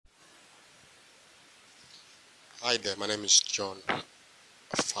Hi there, my name is John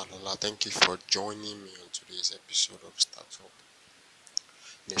Falola. Thank you for joining me on today's episode of Startup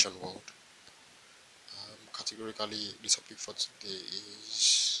Nation World. Categorically, the topic for today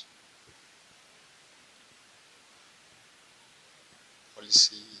is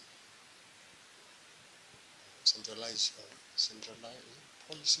policy centralized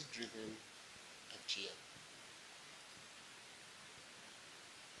policy-driven FGM.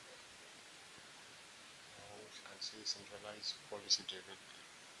 Or you can say centralized policy-driven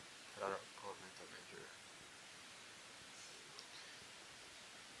federal government of Nigeria.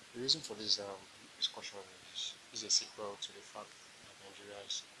 The reason for this discussion is a sequel to the fact that Nigeria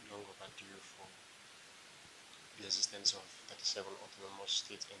is long overdue for the existence of 37 autonomous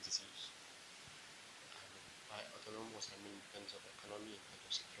state entities. By autonomous, I mean in terms of economy, in terms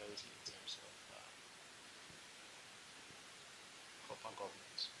of security, in terms of proper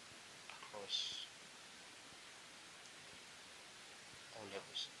governance across all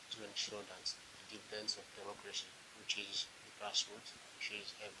levels to ensure that the dividends of democracy, which is the grassroots, which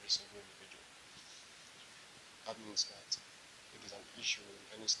is every single individual. That means that it is an issue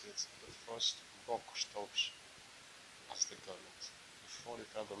in any state. The first buck stops at state government. Before the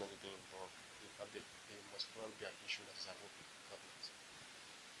federal government is being involved, there must probably be an issue that is above government.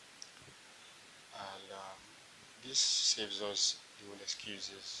 And this saves us the old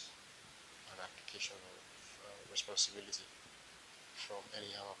excuses and application of responsibility from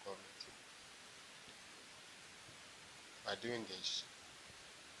any arm of government. By doing this,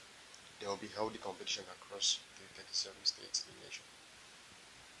 there will be healthy competition across the 37 states in the nation.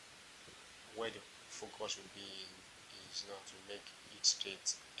 Where the focus will be is not to make each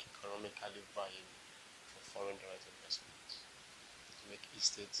state economically viable for foreign direct investments, to make each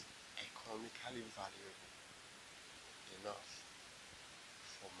state economically valuable enough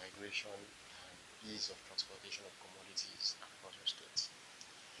for migration and ease of transportation of commodities across the states.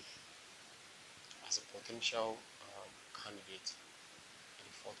 As a potential candidate in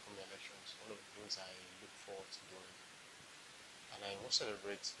the forthcoming elections, one of the things I look forward to doing, and I will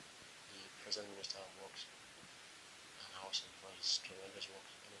celebrate the present Minister of Works and Housing for his tremendous work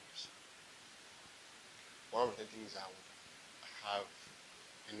in this. One of the things I would have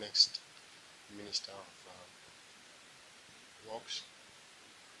the next Minister of Works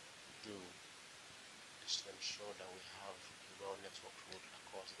do is to ensure that we have a well-networked road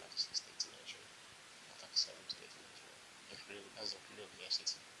across the 36 states in Nigeria, or 37 states in Nigeria, as included the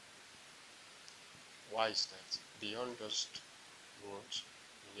SAT. Why is that? Beyond just roads,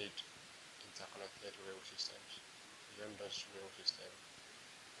 we need interconnected rail systems. Beyond just rail systems,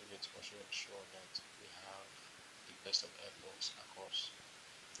 we need to also ensure that we have the best of airports across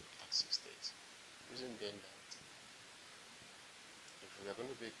 36 states. Reason being that if we are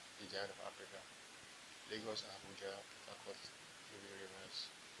going to be the giant of Africa, Lagos, Abuja, Port Harcourt,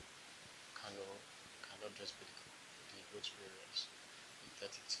 rivers, Kano cannot just be the go-to areas. The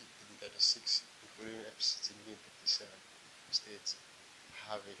 32, the 36, including FCT, the 57 states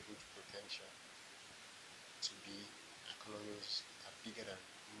have a huge potential to be economies that are bigger than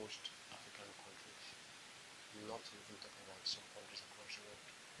most African countries. Not even talking about some countries across the world.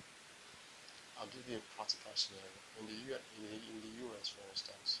 I'll give you a practical scenario. In the US, for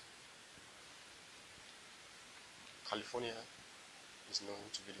instance, California is known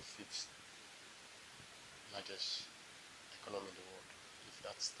to be the fifth largest economy in the world, if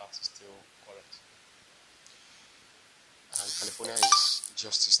that stat is still correct. And California is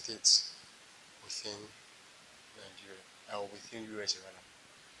just a state within Nigeria, or within US rather.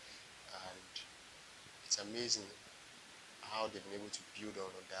 And it's amazing how they've been able to build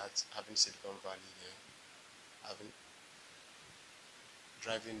on that, having Silicon Valley there, having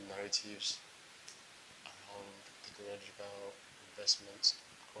driving narratives around technological investments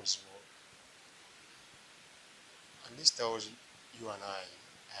across the world. And this tells you and I,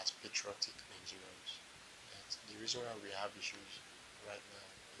 as patriotic Nigerians, that the reason why we have issues right now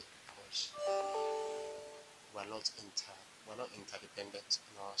is because we're not interdependent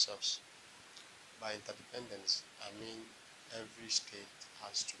on ourselves. By interdependence, I mean every state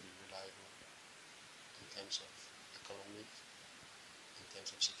has to be reliable in terms of economic, in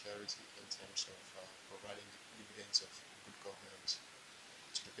terms of security, in terms of providing dividends of good governance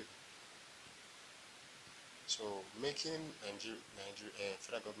to the people. So making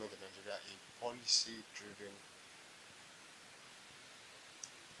federal government of Nigeria a policy-driven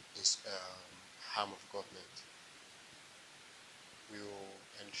arm of government will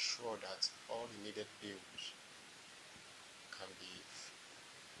ensure that all the needed bills can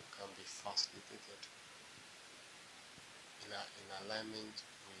be facilitated in alignment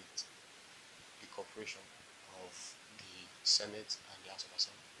with the corporation of the Senate and the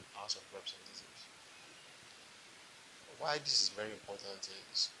House of Representatives. Why this is very important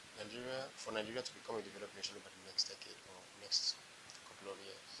is for Nigeria to become a developed nation over the next decade or next couple of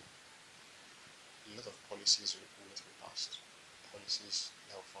years, a lot of policies will need to be passed. Policies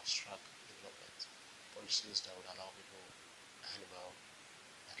that will fast track development, policies that would allow people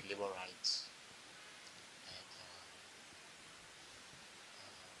like labor rights, and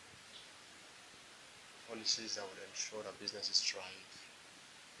policies that would ensure that businesses thrive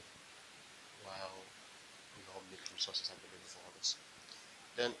while we all make resources available for others.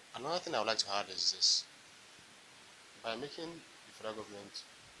 Then another thing I would like to add is this: by making the federal government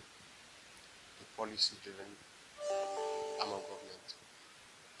a policy-driven arm of government,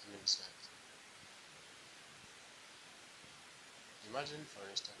 means that imagine, for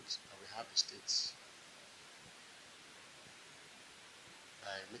instance, that we have the states.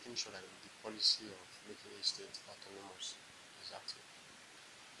 By making sure that the policy of making a state autonomous is active.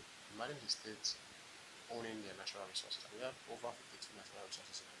 Imagine the states owning their natural resources. We have over 52 natural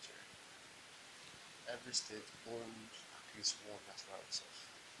resources in Nigeria. Every state owns at least one natural resource.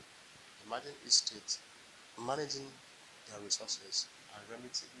 Imagine each state managing their resources and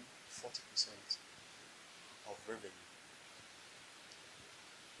remitting 40% of revenue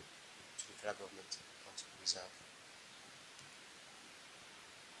to the federal government or to reserve.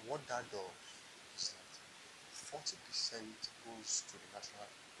 What that does is that 40% goes to the national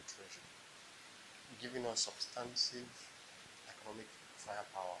treasury, giving us substantive economic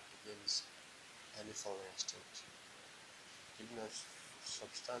firepower against any foreign exchange, giving us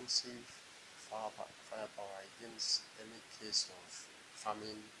substantive firepower against any case of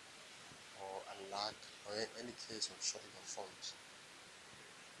famine or a lack or any case of shortage of funds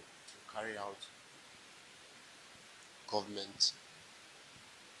to carry out government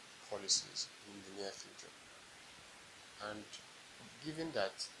policies in the near future. And given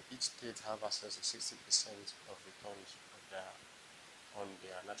that each state have access to 60% of returns on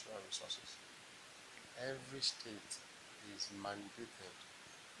their natural resources, every state is mandated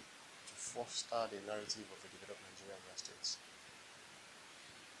to foster the narrative of a developed Nigeria in their states.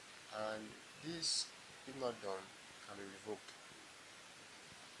 And this, if not done, can be revoked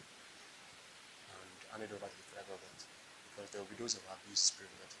and handed over to the federal government, because there will be those who have abused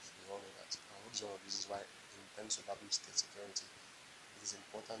privileges. We all know that. And what is one of these is why, in terms of public state security, it is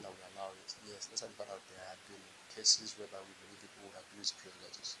important that we allow it. Yes, let's not that there have been cases whereby we believe people would abuse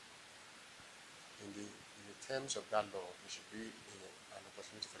privileges. In the terms of that law, there should be an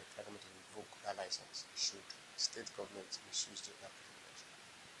opportunity for the federal government to revoke that license should state government misuse that privilege.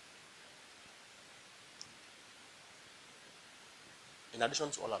 In addition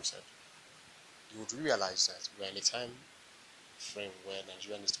to all I've said, you would realize that we are in a time frame where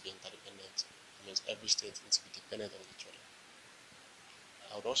Nigeria needs to be interdependent. It means every state needs to be dependent on each other.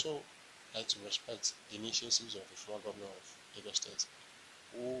 I would also like to respect the initiatives of the former governor of Lagos State,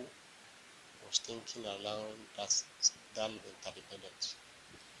 who was thinking around that interdependence.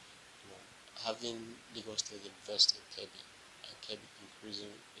 Having Lagos State invest in Kebbi and Kebbi increasing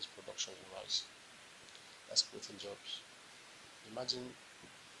its production in rice. That's creating jobs. Imagine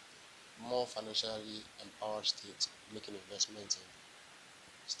more financially empowered states making investments in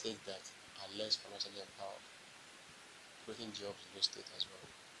states that are less financially empowered, creating jobs in those states as well.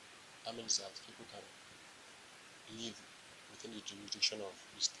 That means that people can live within the jurisdiction of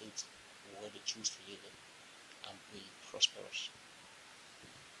the state where they choose to live in and be prosperous.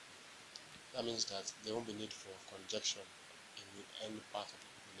 That means that there won't be need for congestion in any part of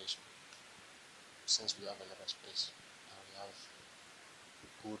the nation, since we have a lot of space and we have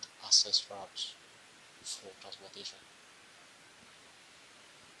good access routes for transportation.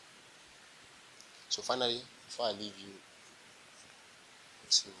 So finally, before I leave you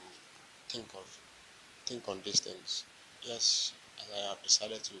to think on these things, yes, as I have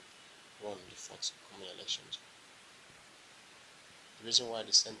decided to run the forthcoming elections, the reason why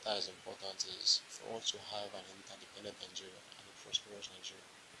the center is important is for us to have an interdependent Nigeria and a prosperous Nigeria.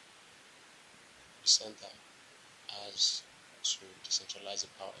 The center has to decentralize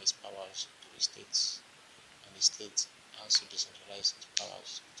its powers to the states, and the state has to decentralize its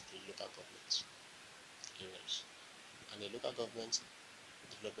powers to the local government areas. And the local government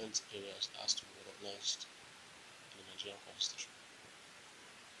development areas has to be recognized in the Nigerian Constitution.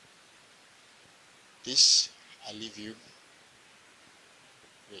 This I leave you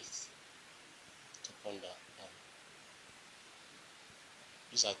with to ponder on.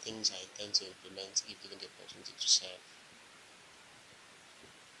 These are things I intend to implement if given the opportunity to serve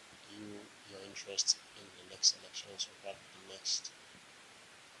you, your interest in the next elections, or perhaps the next,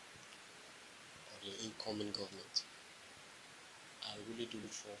 or the incoming government. I really do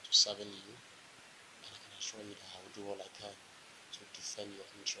look forward to serving you, and I can assure you that I will do all I can to defend your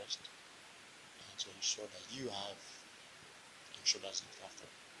interest and to ensure that you have your shoulders looked after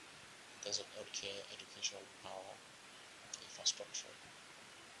in terms of healthcare, education, power, infrastructure,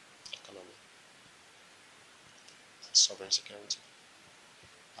 economy, and sovereign security.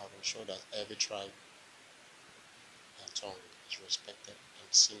 I will ensure that every tribe and tongue is respected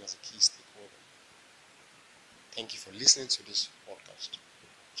and seen as a key stakeholder. Thank you for listening to this podcast.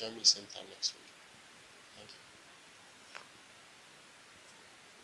 Join me same time next week.